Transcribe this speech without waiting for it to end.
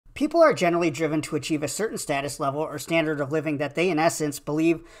People are generally driven to achieve a certain status level or standard of living that they in essence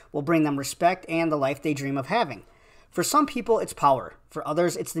believe will bring them respect and the life they dream of having. For some people, it's power. For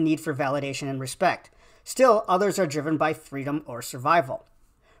others, it's the need for validation and respect. Still, others are driven by freedom or survival.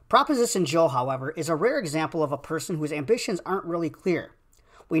 Proposition Joe, however, is a rare example of a person whose ambitions aren't really clear.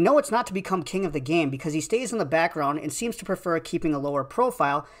 We know it's not to become king of the game because he stays in the background and seems to prefer keeping a lower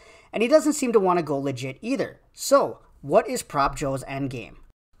profile, and he doesn't seem to want to go legit either. So, what is Prop Joe's endgame?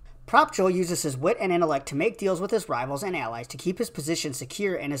 Prop Joe uses his wit and intellect to make deals with his rivals and allies to keep his position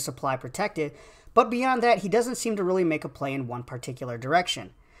secure and his supply protected, but beyond that, he doesn't seem to really make a play in one particular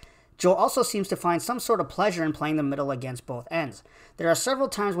direction. Joe also seems to find some sort of pleasure in playing the middle against both ends. There are several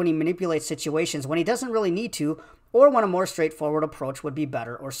times when he manipulates situations when he doesn't really need to, or when a more straightforward approach would be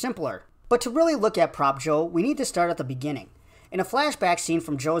better or simpler. But to really look at Prop Joe, we need to start at the beginning. In a flashback scene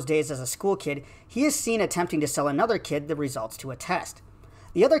from Joe's days as a school kid, he is seen attempting to sell another kid the results to a test.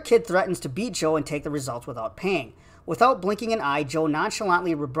 The other kid threatens to beat Joe and take the results without paying. Without blinking an eye, Joe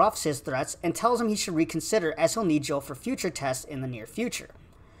nonchalantly rebuffs his threats and tells him he should reconsider as he'll need Joe for future tests in the near future.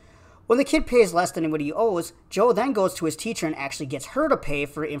 When the kid pays less than what he owes, Joe then goes to his teacher and actually gets her to pay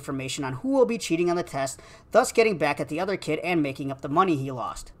for information on who will be cheating on the test, thus getting back at the other kid and making up the money he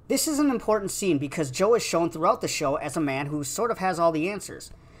lost. This is an important scene because Joe is shown throughout the show as a man who sort of has all the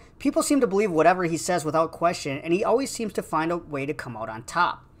answers. People seem to believe whatever he says without question, and he always seems to find a way to come out on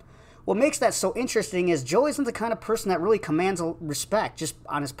top. What makes that so interesting is Joe isn't the kind of person that really commands respect just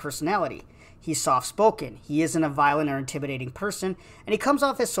on his personality. He's soft-spoken, he isn't a violent or intimidating person, and he comes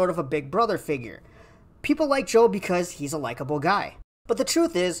off as sort of a big brother figure. People like Joe because he's a likable guy. But the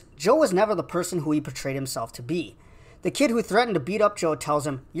truth is, Joe was never the person who he portrayed himself to be. The kid who threatened to beat up Joe tells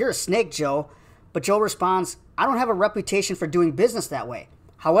him, "You're a snake, Joe." But Joe responds, "I don't have a reputation for doing business that way."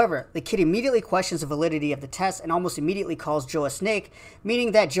 However, the kid immediately questions the validity of the test and almost immediately calls Joe a snake,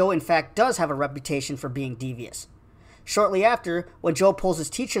 meaning that Joe in fact does have a reputation for being devious. Shortly after, when Joe pulls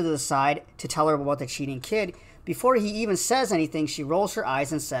his teacher to the side to tell her about the cheating kid, before he even says anything, she rolls her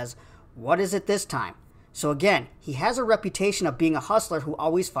eyes and says, "What is it this time?" So again, he has a reputation of being a hustler who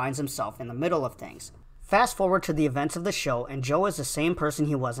always finds himself in the middle of things. Fast forward to the events of the show, and Joe is the same person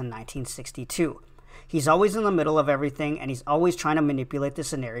he was in 1962. He's always in the middle of everything, and he's always trying to manipulate the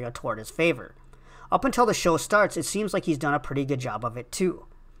scenario toward his favor. Up until the show starts, it seems like he's done a pretty good job of it too.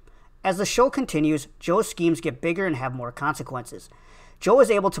 As the show continues, Joe's schemes get bigger and have more consequences. Joe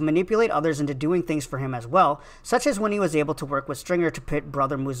is able to manipulate others into doing things for him as well, such as when he was able to work with Stringer to pit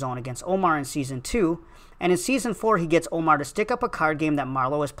brother Muzone against Omar in Season 2, and in Season 4 he gets Omar to stick up a card game that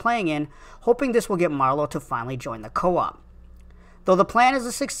Marlo is playing in, hoping this will get Marlo to finally join the co-op. Though the plan is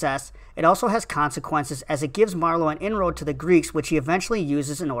a success, it also has consequences as it gives Marlo an inroad to the Greeks, which he eventually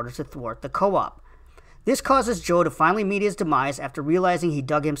uses in order to thwart the co-op. This causes Joe to finally meet his demise after realizing he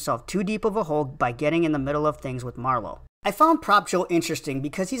dug himself too deep of a hole by getting in the middle of things with Marlo. I found Prop Joe interesting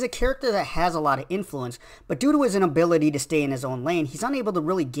because he's a character that has a lot of influence, but due to his inability to stay in his own lane, he's unable to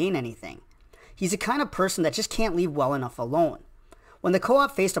really gain anything. He's the kind of person that just can't leave well enough alone. When the co-op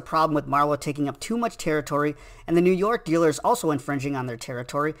faced a problem with Marlo taking up too much territory and the New York dealers also infringing on their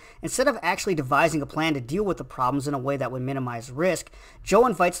territory, instead of actually devising a plan to deal with the problems in a way that would minimize risk, Joe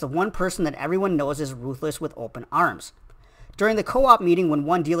invites the one person that everyone knows is ruthless with open arms. During the co-op meeting, when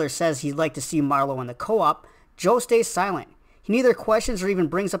one dealer says he'd like to see Marlo in the co-op, Joe stays silent. He neither questions or even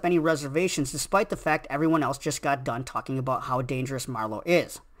brings up any reservations, despite the fact everyone else just got done talking about how dangerous Marlo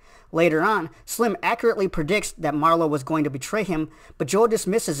is. Later on, Slim accurately predicts that Marlo was going to betray him, but Joe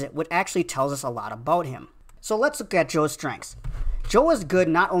dismisses it, which actually tells us a lot about him. So let's look at Joe's strengths. Joe is good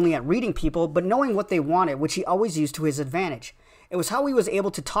not only at reading people, but knowing what they wanted, which he always used to his advantage. It was how he was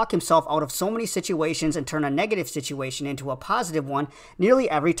able to talk himself out of so many situations and turn a negative situation into a positive one nearly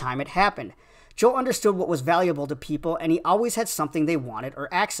every time it happened. Joe understood what was valuable to people, and he always had something they wanted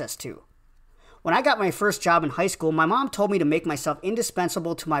or access to. When I got my first job in high school, my mom told me to make myself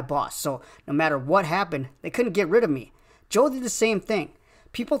indispensable to my boss, so no matter what happened, they couldn't get rid of me. Joe did the same thing.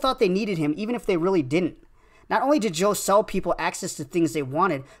 People thought they needed him even if they really didn't. Not only did Joe sell people access to things they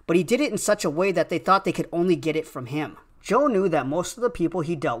wanted, but he did it in such a way that they thought they could only get it from him. Joe knew that most of the people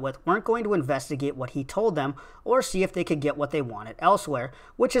he dealt with weren't going to investigate what he told them or see if they could get what they wanted elsewhere,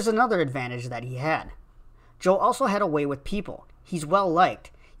 which is another advantage that he had. Joe also had a way with people. He's well liked.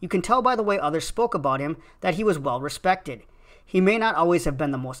 You can tell by the way others spoke about him that he was well respected. He may not always have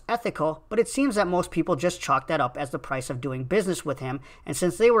been the most ethical, but it seems that most people just chalked that up as the price of doing business with him, and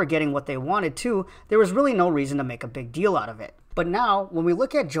since they were getting what they wanted too, there was really no reason to make a big deal out of it. But now, when we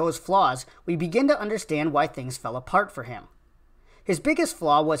look at Joe's flaws, we begin to understand why things fell apart for him. His biggest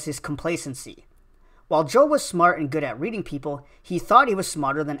flaw was his complacency. While Joe was smart and good at reading people, he thought he was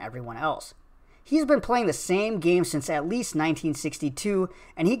smarter than everyone else. He's been playing the same game since at least 1962,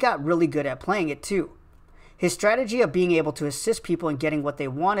 and he got really good at playing it too. His strategy of being able to assist people in getting what they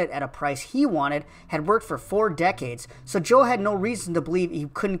wanted at a price he wanted had worked for 4 decades, so Joe had no reason to believe he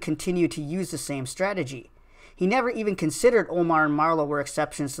couldn't continue to use the same strategy. He never even considered Omar and Marlo were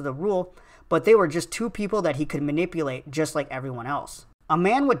exceptions to the rule, but they were just 2 people that he could manipulate just like everyone else. A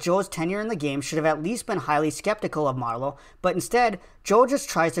man with Joe's tenure in the game should have at least been highly skeptical of Marlo, but instead, Joe just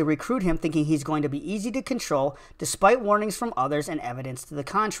tries to recruit him thinking he's going to be easy to control despite warnings from others and evidence to the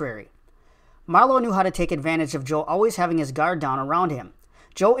contrary. Marlo knew how to take advantage of Joe always having his guard down around him.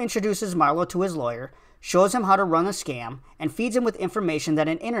 Joe introduces Marlo to his lawyer, shows him how to run a scam, and feeds him with information that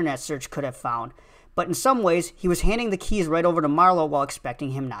an internet search could have found, but in some ways, he was handing the keys right over to Marlo while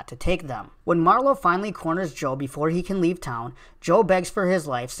expecting him not to take them. When Marlo finally corners Joe before he can leave town, Joe begs for his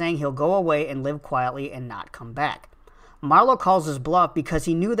life, saying he'll go away and live quietly and not come back. Marlo calls his bluff because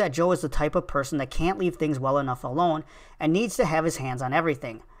he knew that Joe is the type of person that can't leave things well enough alone and needs to have his hands on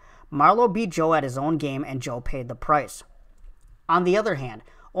everything. Marlo beat Joe at his own game, and Joe paid the price. On the other hand,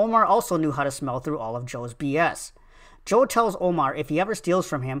 Omar also knew how to smell through all of Joe's BS. Joe tells Omar if he ever steals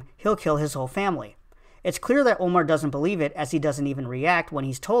from him, he'll kill his whole family. It's clear that Omar doesn't believe it, as he doesn't even react when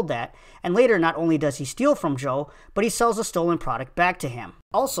he's told that, and later not only does he steal from Joe, but he sells the stolen product back to him.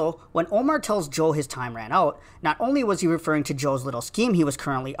 Also, when Omar tells Joe his time ran out, not only was he referring to Joe's little scheme he was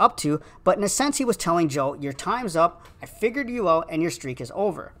currently up to, but in a sense he was telling Joe, your time's up, I figured you out, and your streak is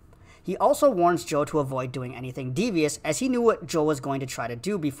over. He also warns Joe to avoid doing anything devious, as he knew what Joe was going to try to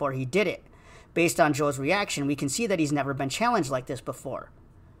do before he did it. Based on Joe's reaction, we can see that he's never been challenged like this before.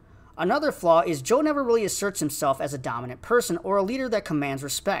 Another flaw is Joe never really asserts himself as a dominant person or a leader that commands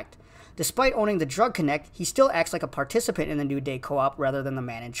respect. Despite owning the Drug Connect, he still acts like a participant in the New Day co-op rather than the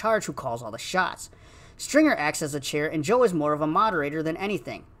man in charge who calls all the shots. Stringer acts as a chair, and Joe is more of a moderator than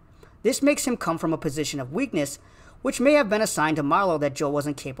anything. This makes him come from a position of weakness, which may have been assigned to Marlo that Joe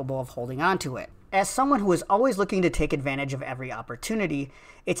wasn't capable of holding on to it. As someone who is always looking to take advantage of every opportunity,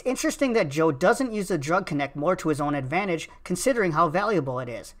 it's interesting that Joe doesn't use the Drug Connect more to his own advantage, considering how valuable it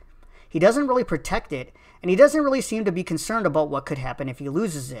is. He doesn't really protect it, and he doesn't really seem to be concerned about what could happen if he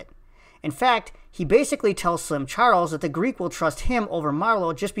loses it. In fact, he basically tells Slim Charles that the Greek will trust him over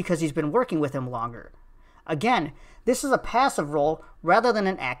Marlo just because he's been working with him longer. Again, this is a passive role rather than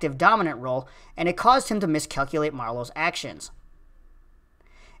an active dominant role, and it caused him to miscalculate Marlo's actions.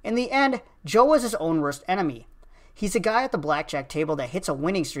 In the end, Joe was his own worst enemy. He's a guy at the blackjack table that hits a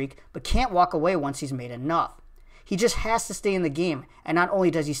winning streak but can't walk away once he's made enough. He just has to stay in the game, and not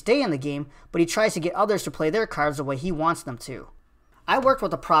only does he stay in the game, but he tries to get others to play their cards the way he wants them to. I worked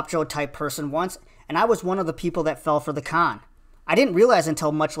with a Prop Joe type person once, and I was one of the people that fell for the con. I didn't realize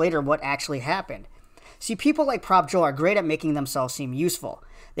until much later what actually happened. See, people like Prop Joe are great at making themselves seem useful.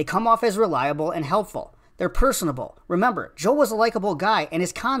 They come off as reliable and helpful. They're personable. Remember, Joe was a likable guy, and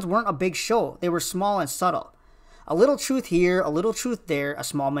his cons weren't a big show. They were small and subtle. A little truth here, a little truth there, a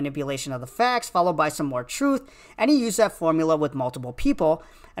small manipulation of the facts, followed by some more truth, and he used that formula with multiple people,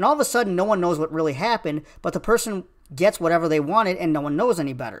 and all of a sudden no one knows what really happened, but the person gets whatever they wanted and no one knows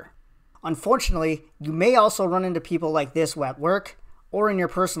any better. Unfortunately, you may also run into people like this at work or in your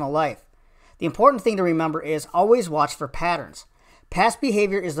personal life. The important thing to remember is always watch for patterns. Past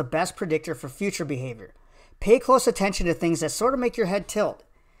behavior is the best predictor for future behavior. Pay close attention to things that sort of make your head tilt.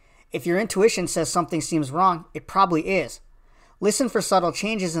 If your intuition says something seems wrong, it probably is. Listen for subtle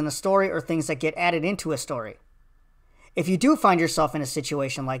changes in a story or things that get added into a story. If you do find yourself in a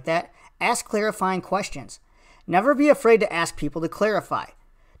situation like that, ask clarifying questions. Never be afraid to ask people to clarify.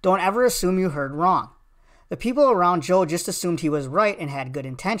 Don't ever assume you heard wrong. The people around Joe just assumed he was right and had good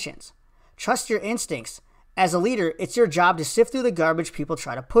intentions. Trust your instincts. As a leader, it's your job to sift through the garbage people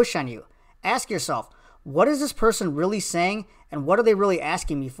try to push on you. Ask yourself, what is this person really saying, and what are they really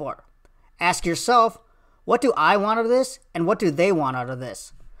asking me for? Ask yourself, what do I want out of this, and what do they want out of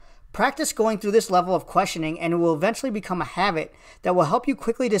this? Practice going through this level of questioning, and it will eventually become a habit that will help you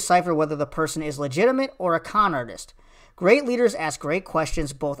quickly decipher whether the person is legitimate or a con artist. Great leaders ask great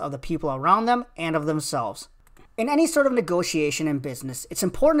questions both of the people around them and of themselves. In any sort of negotiation in business, it's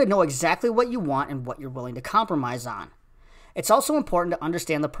important to know exactly what you want and what you're willing to compromise on. It's also important to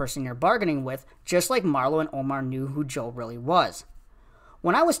understand the person you're bargaining with, just like Marlo and Omar knew who Joe really was.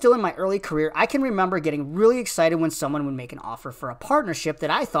 When I was still in my early career, I can remember getting really excited when someone would make an offer for a partnership that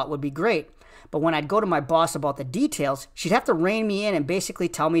I thought would be great. But when I'd go to my boss about the details, she'd have to rein me in and basically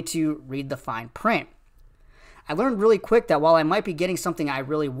tell me to read the fine print. I learned really quick that while I might be getting something I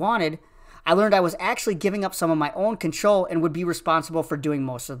really wanted, I learned I was actually giving up some of my own control and would be responsible for doing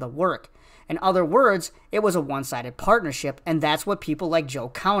most of the work. In other words, it was a one-sided partnership, and that's what people like Joe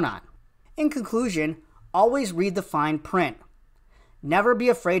count on. In conclusion, always read the fine print. Never be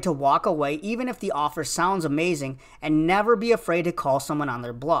afraid to walk away even if the offer sounds amazing, and never be afraid to call someone on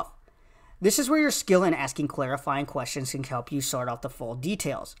their bluff. This is where your skill in asking clarifying questions can help you sort out the full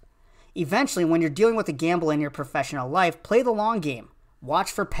details. Eventually, when you're dealing with a gamble in your professional life, play the long game.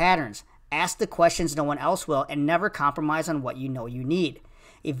 Watch for patterns. Ask the questions no one else will, and never compromise on what you know you need.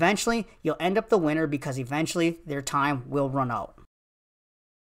 Eventually, you'll end up the winner because eventually their time will run out.